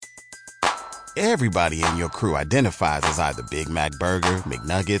Everybody in your crew identifies as either Big Mac Burger,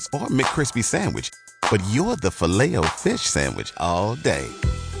 McNuggets, or McCrispy Sandwich. But you're the Filet-O-Fish Sandwich all day.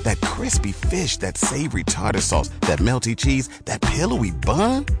 That crispy fish, that savory tartar sauce, that melty cheese, that pillowy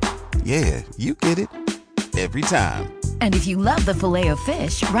bun. Yeah, you get it. Every time. And if you love the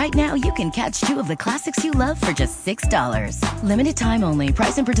Filet-O-Fish, right now you can catch two of the classics you love for just $6. Limited time only.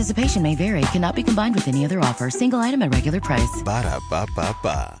 Price and participation may vary. Cannot be combined with any other offer. Single item at regular price.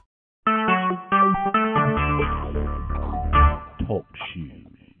 Ba-da-ba-ba-ba. Talk shoes.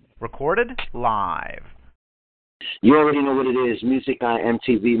 Recorded live. You already know what it is. Music on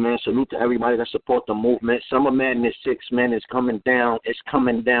MTV, man. Salute to everybody that support the movement. Summer Madness 6, man, is coming down. It's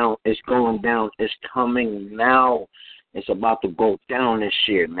coming down. It's going down. It's coming now. It's about to go down this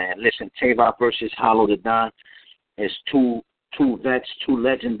year, man. Listen, Tay-Rock versus Hollow the Don. It's two vets, two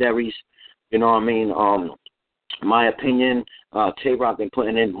legendaries. You know what I mean? My opinion, Tay-Rock been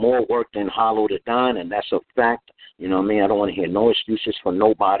putting in more work than Hollow the Don, and that's a fact. You know what I mean? I don't want to hear no excuses for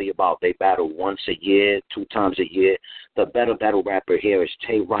nobody about they battle once a year, 2 times a year. The better battle rapper here is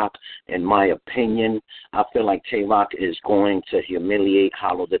Tay-Rock, in my opinion. I feel like Tay-Rock is going to humiliate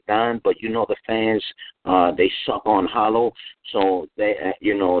Hollow the Don, but you know the fans, they suck on Hollow, so they,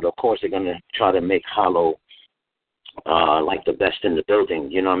 of course they're going to try to make Hollow like the best in the building,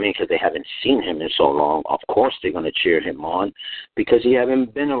 you know what I mean, because they haven't seen him in so long. Of course they're going to cheer him on because he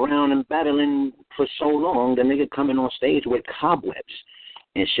haven't been around and battling for so long. The nigga coming on stage with cobwebs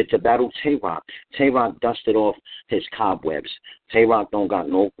and shit to battle Tay-Rock. Tay-Rock dusted off his cobwebs. Tay-Rock don't got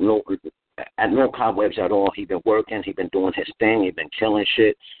no cobwebs at all. He been working. He been doing his thing. He been killing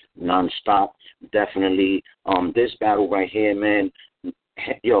shit nonstop. Definitely. This battle right here, man,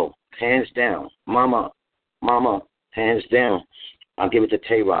 yo, hands down. Mama, hands down, I'll give it to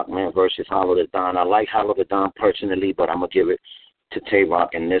Tay-Rock, man, versus Hollow the Don. I like Hollow the Don personally, but I'm going to give it to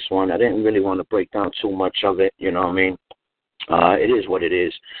Tay-Rock in this one. I didn't really want to break down too much of it, you know what I mean? It is what it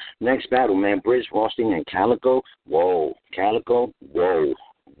is. Next battle, man, Briz Rothstein and Calico. Whoa, Calico, whoa.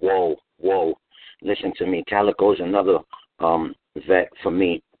 Listen to me. Calico's another vet for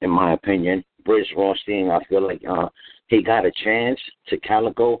me, in my opinion. Briz Rothstein, I feel like he got a chance to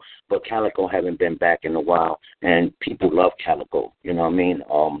Calico, but Calico haven't been back in a while, and people love Calico. You know what I mean?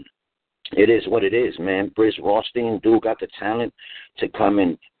 It is what it is, man. Briz Rothstein, dude, got the talent to come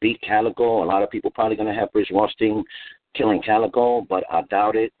and beat Calico. A lot of people probably going to have Briz Rothstein killing Calico, but I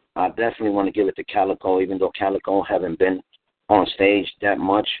doubt it. I definitely want to give it to Calico, even though Calico haven't been on stage that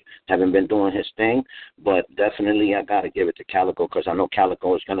much, haven't been doing his thing, but definitely I got to give it to Calico because I know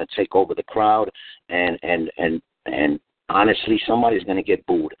Calico is going to take over the crowd, and honestly, somebody's going to get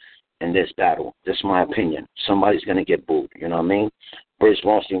booed in this battle. This is my opinion. Somebody's going to get booed, you know what I mean? Briz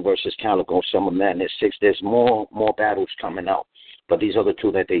Rothstein versus Calico, Summer Madness 6. There's more battles coming out, but these are the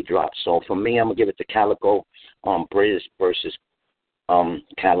two that they dropped. So for me, I'm going to give it to Calico, Briz versus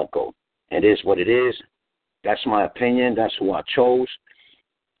Calico. It is what it is. That's my opinion. That's who I chose.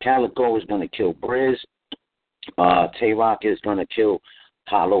 Calico is going to kill Briz. Tay-Rock is going to kill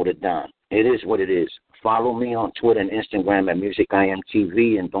Hollow the Don. It is what it is. Follow me on Twitter and Instagram at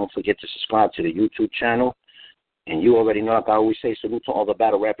MusicIMTV, and don't forget to subscribe to the YouTube channel. And you already know, like I always say, salute to all the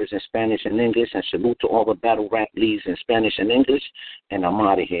battle rappers in Spanish and English, and salute to all the battle rap leads in Spanish and English. And I'm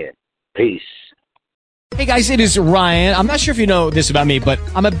out of here. Peace. Hey guys, it is Ryan. I'm not sure if you know this about me, but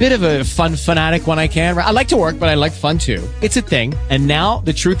I'm a bit of a fun fanatic when I can. I like to work, but I like fun too. It's a thing. And now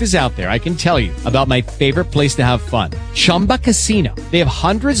the truth is out there. I can tell you about my favorite place to have fun. Chumba Casino. They have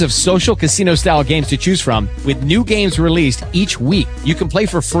hundreds of social casino style games to choose from with new games released each week. You can play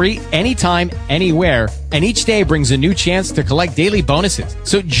for free anytime, anywhere. And each day brings a new chance to collect daily bonuses.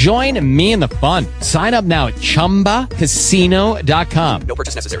 So join me in the fun. Sign up now at ChumbaCasino.com. No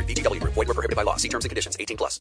purchase necessary. VGW Group. Void where prohibited by law. See terms and conditions. 18+.